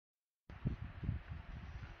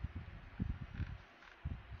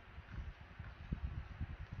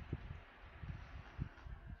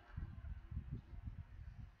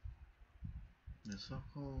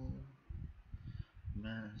circle,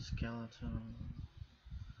 man skeleton,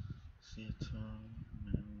 theater,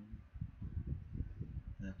 man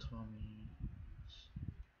anatomy,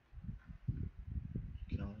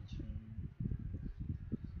 skeleton,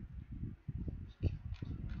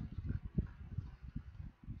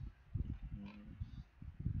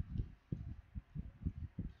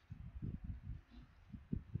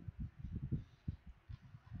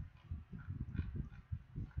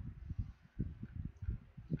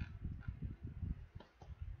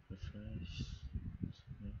 refresh,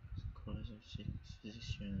 college of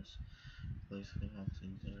physicians, closely helped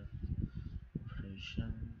in their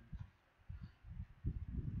operation,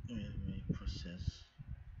 process,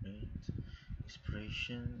 rate,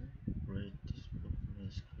 expiration, rate this book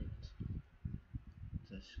manuscript,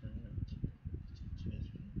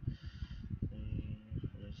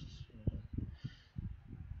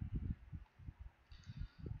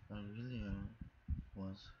 William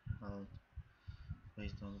was held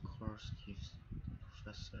based on the course gives the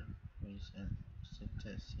professor quiz and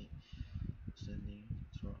synthesis studying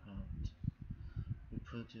throughout.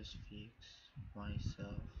 Reproduce fix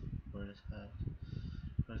myself where it had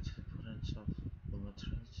corrected potential of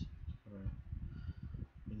geometries for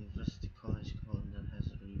University College London has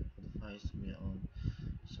advised me on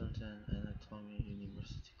certain anatomy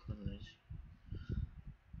University College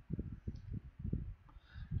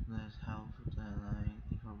that help the line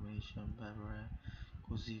information Barbara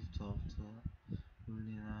conceived of the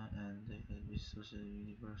Ulina and the research at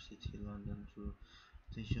University London through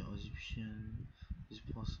potential Egyptian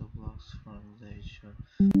disposal blocks from the nature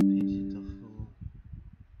painted the full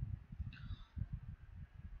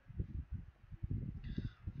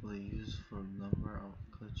use for number of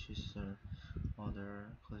Colchester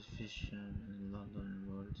other classification in London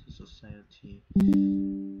Royalty Society.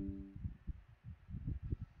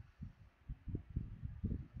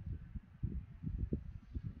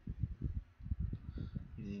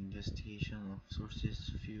 The investigation of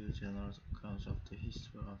sources, few general accounts of the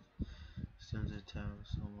history of still detail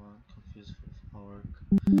somewhat confused of our work,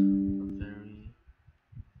 but very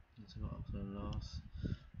little of the laws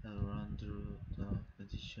that run through the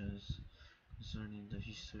editions concerning the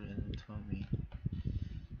history and anatomy.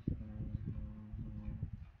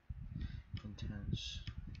 Contents.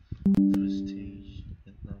 First stage,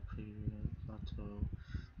 at the previous plateau,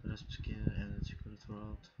 the rest scale analytical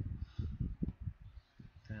throughout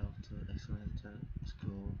of the excellent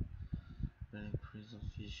school Grand Prix of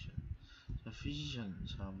Physician. 자, physician,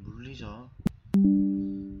 자, 물리죠.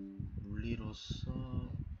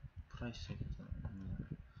 물리로서 프라이스거든.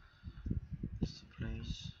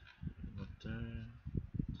 디스플레이스 이것들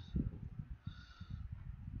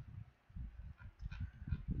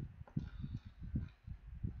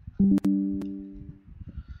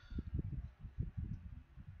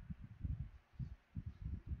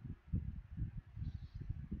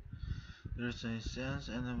there is a sense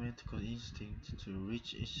and a medical instinct to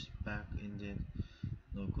reach its back indeed.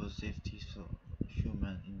 No good safety for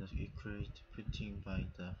human in the accurate printing by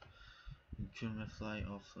the incumbent fly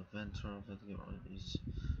of the ventral vertebra is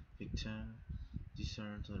victim.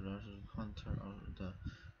 Discern the larger hunter or the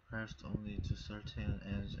craft only to certain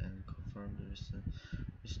ends and confirm the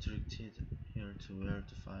restricted here to where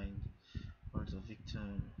to find or the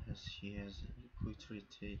victim as he has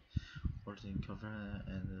quick-treated or in cavern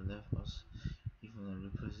and left us even a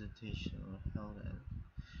representation of health and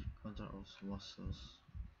control of muscles.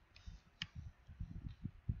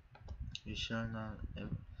 We shall not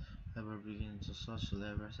ever begin to such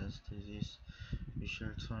levels as this. We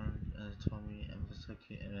shall turn anatomy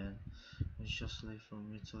emphatically and consciously from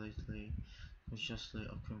mutilately, consciously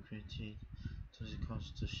accumulated to the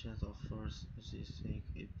comes to shed of force as its sake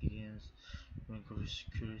it begins when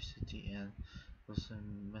curiosity and thus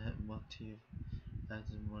a motive add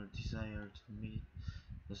more desire to meet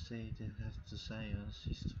the state that have the science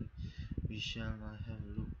history. We shall not have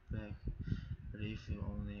looked back, but if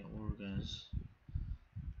only organs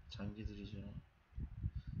장기들이죠.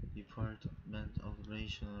 Department of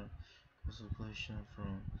rational contemplation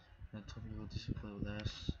from anatomical discipline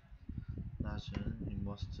less 낮은 we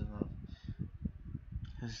must not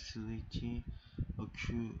hesitate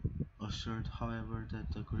assert however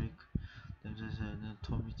that the Greek themselves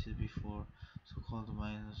anatomy before so-called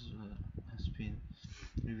minors has been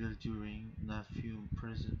revealed during the few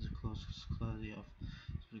present close study of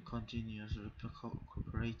continuous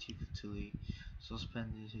cooperatively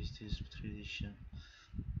suspended his tradition.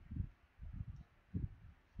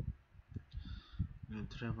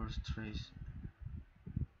 Traverse trace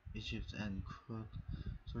Egypt and could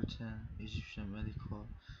certain Egyptian medical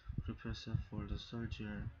precursor for the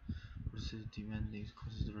surgeon process demanding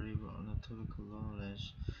considerable anatomical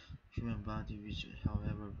knowledge. Human body, which,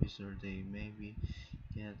 however bizarre they may be,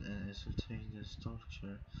 yet an ascertained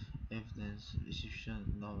structure, evidence,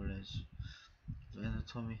 Egyptian knowledge of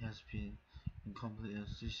anatomy has been incomplete and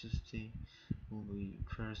necessity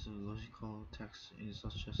requires logical texts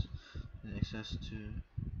such as access to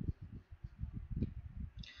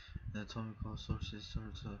anatomical sources.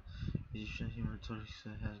 The Egyptian human torus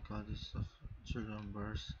has goddess of children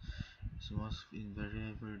birth is most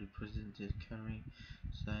invariably represented carrying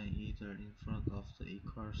sign either in front of the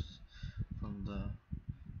equals from the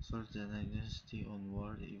Sultan dynasty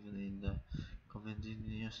onward. Even in the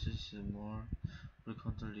convenient is more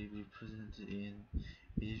frequently represented in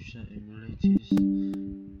Egyptian amulets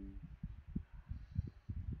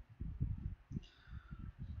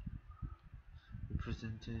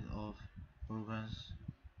represented of organs,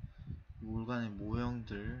 organ의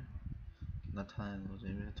모형들 나타내는 거죠.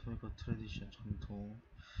 Anatomical tradition, 전통,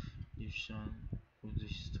 Egyptian old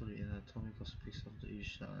history, anatomical speaks of the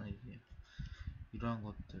Egyptian idea. 이러한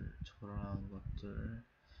것들, 저러한 것들,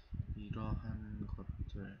 이러한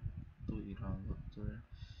것들, 또 이러한 것들,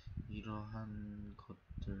 이러한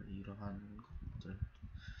것들, 이러한 것들.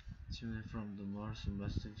 Similarly, from the most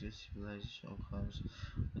investigated civilization comes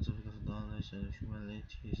anatomical knowledge and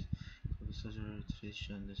humanities, the surgery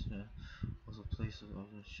tradition that also places of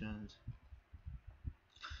ancient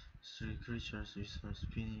street creatures which are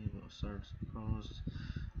spinning stars across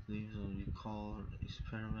limbs and recall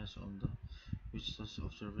experiments on the which such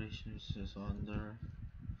observations is under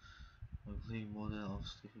a clear model of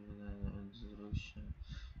stable and resolution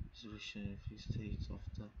in fixed states of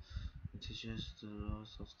the teaches the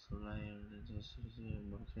laws of the layer and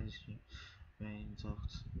the marcation main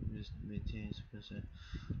duct maintains present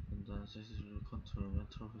and the necessary control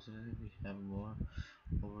mental facility we have more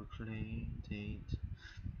overclay date.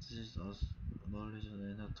 This is as knowledge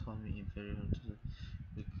and anatomy inferior to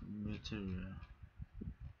the material.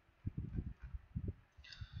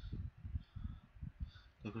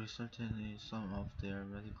 The Greeks certainly some of their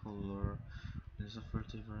medical lore and suffered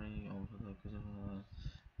differing of the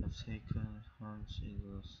have taken hunch in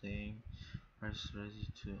the same as ready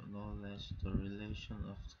to acknowledge the relation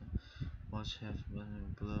of the much have many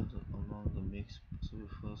blood among the mixed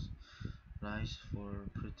peoples rise for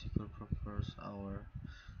practical purpose our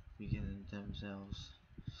begin in themselves.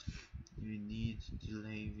 We need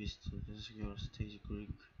delay with the physical stage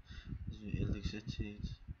Greek as we elicited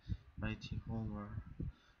writing Homer,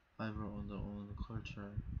 fiber on their own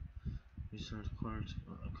culture, research cult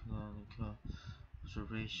canonical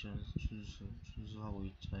observations 준수하고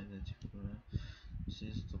있죠. 지금은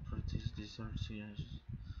since the practice research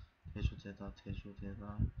대조되다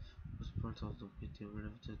was part of the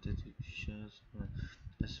developed dedications and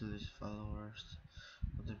specialist followers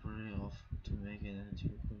contemporary of to make an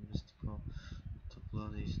analytical mystical the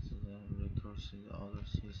blood is the records in the other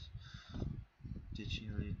seas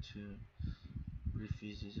teachingly to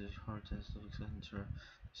revisit the heart and stomach center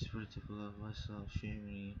spiritual blood vessel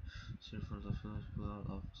swimming for the first blood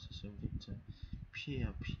of session victim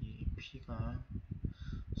피가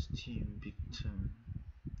steam victim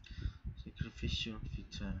sacrificial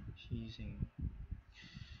victim 희생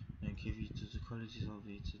and give it to the qualities of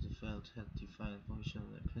it the felt had defined function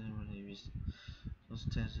and phenomenon with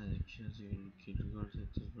substance and accusing regarded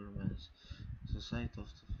developments. The site of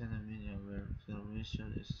the phenomena where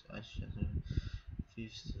phenomenon is isolated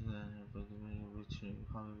fifth and phenomenon which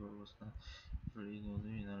however was not very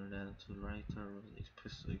nominal led to the writer was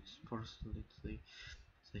explicitly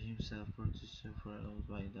himself produced several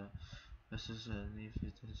by the vessels and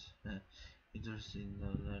evidence interest in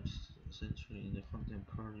the last century in the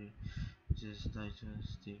contemporary this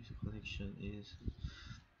diagnostic collection is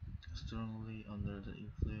strongly under the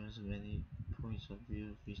influence of many points of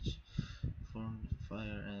view which formed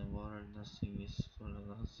fire and water nothing is stolen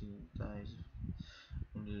nothing dies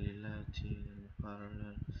only reality and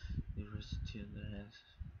parallel diversity and the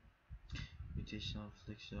imitation of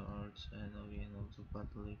flexual arts and again of the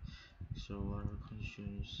bodily mixture water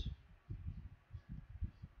consumes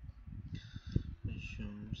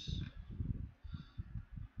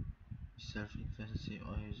self-infancy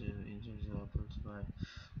or usually injuries by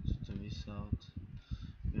the without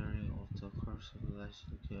bearing of the course of life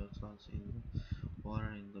thoughts in the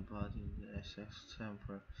water in the body in the exact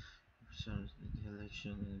temper represents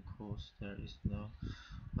intellection and cause there is no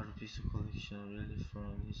artificial collection really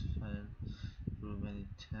from his fan through many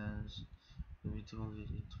times the mythically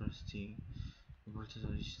interesting importance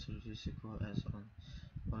of history physical as an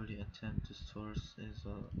early attempt to source is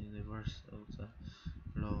a universe of the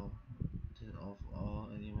law of all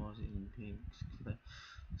animals in being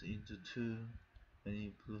into two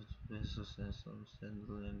many blood vessels and some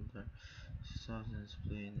slender substance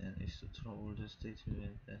spleen and etc. Older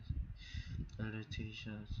statement as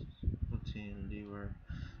irritations protein liver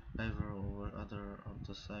over other of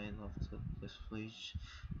the side of the flesh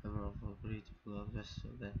liver of a great blood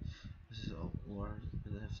vessel that passes outward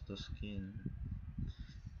left the skin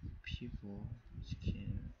피부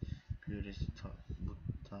skin beauty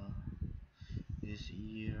묻다 is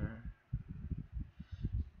ear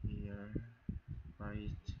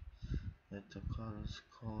right that the colors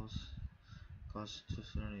cause to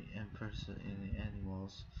certain and person in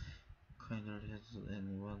animals kinder than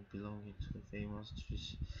anyone belonging to famous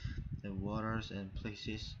trees and waters and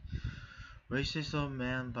places. Races of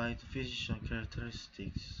man by the physical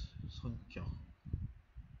characteristics 성격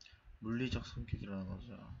물리적 성격이라는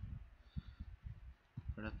거죠.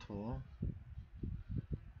 플라토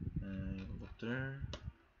이런 것들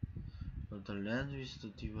the land is the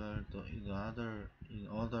divide in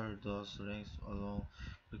other those ranks along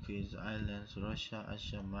Greece islands Russia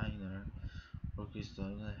Asia Minor Greece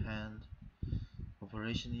on the hand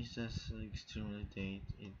operation is as extremely date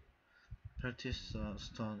it practice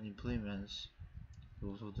stone implements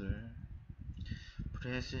요소들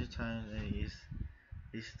previous time is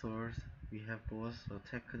restored we have both a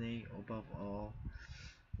technique above all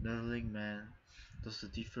meddling man thus the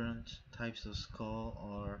different types of skull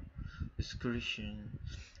or discretion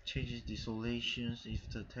changes desolations if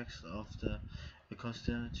the text of the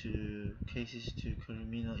accustomed to cases to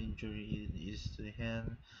criminal injury is the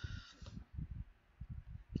hand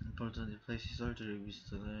important in places surgery with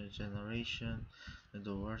the generation and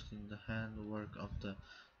the worst in the handwork of the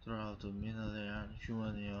throughout the millennia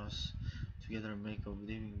human years together make up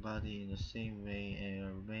living body in the same way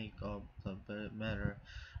and make up the matter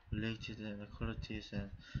related and qualities and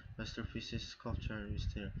masterpieces sculpture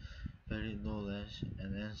with their very knowledge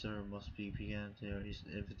and answer must be begun there is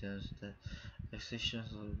evidence that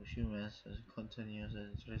existence of humans as continuous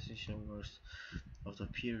and transition works of the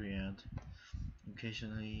period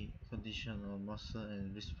occasionally condition of muscle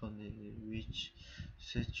and responded which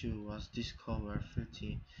statue was discovered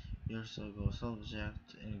 50 years ago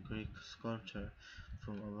subject in Greek sculpture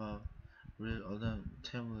from above real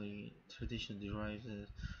anatomy tradition derived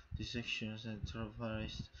dissections and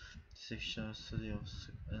traversed dissection study of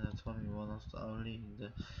anatomy one of the early in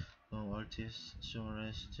the known artists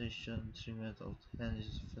restoration treatment of the hand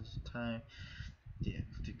is the first time the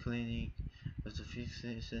clinic of the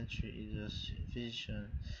 5th century is a physician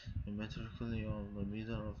metrically on the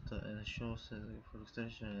middle of the and shows that the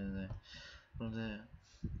protection and from the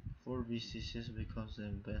 4 BC becomes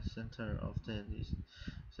the center of that is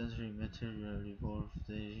century material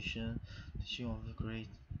revolution teaching of great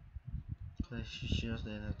conscious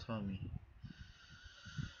anatomy.